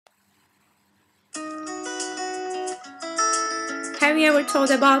Have you ever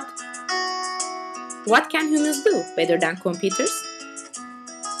thought about what can humans do better than computers?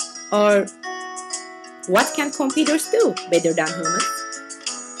 Or what can computers do better than humans?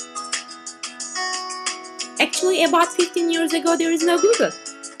 Actually, about 15 years ago, there is no Google.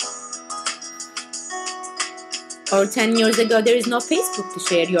 Or 10 years ago, there is no Facebook to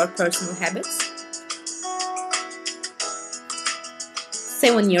share your personal habits.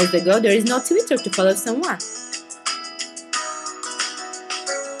 7 years ago, there is no Twitter to follow someone.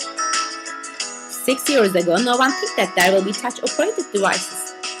 6 years ago, no one thought that there will be touch-operated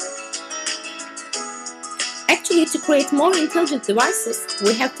devices. Actually, to create more intelligent devices,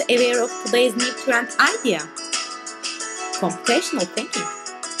 we have to be aware of today's new trend idea, computational thinking.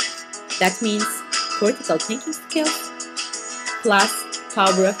 That means critical thinking skills plus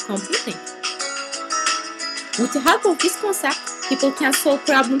power of computing. With the help of this concept, people can solve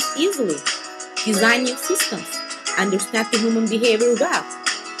problems easily, design new systems, understand the human behavior well.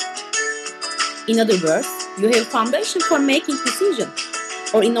 In other words, you have a foundation for making decisions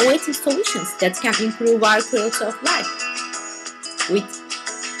or innovative solutions that can improve our quality of life with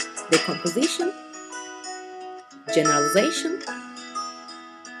decomposition, generalization,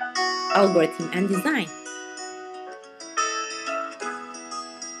 algorithm, and design.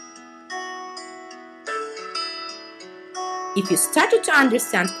 If you started to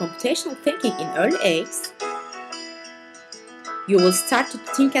understand computational thinking in early ages, you will start to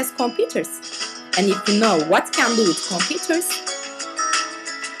think as computers. And if you know what can do with computers,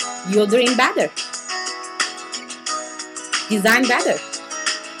 you'll dream better, design better,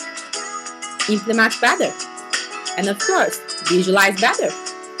 implement better, and of course, visualize better.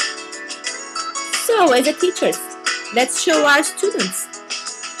 So, as a teachers, let's show our students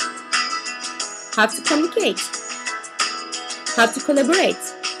how to communicate, how to collaborate,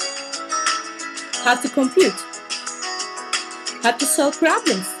 how to compute, how to solve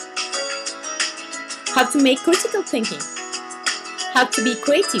problems, how to make critical thinking, how to be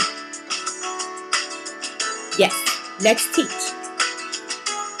creative. Yes, let's teach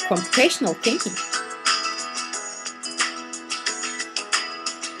computational thinking.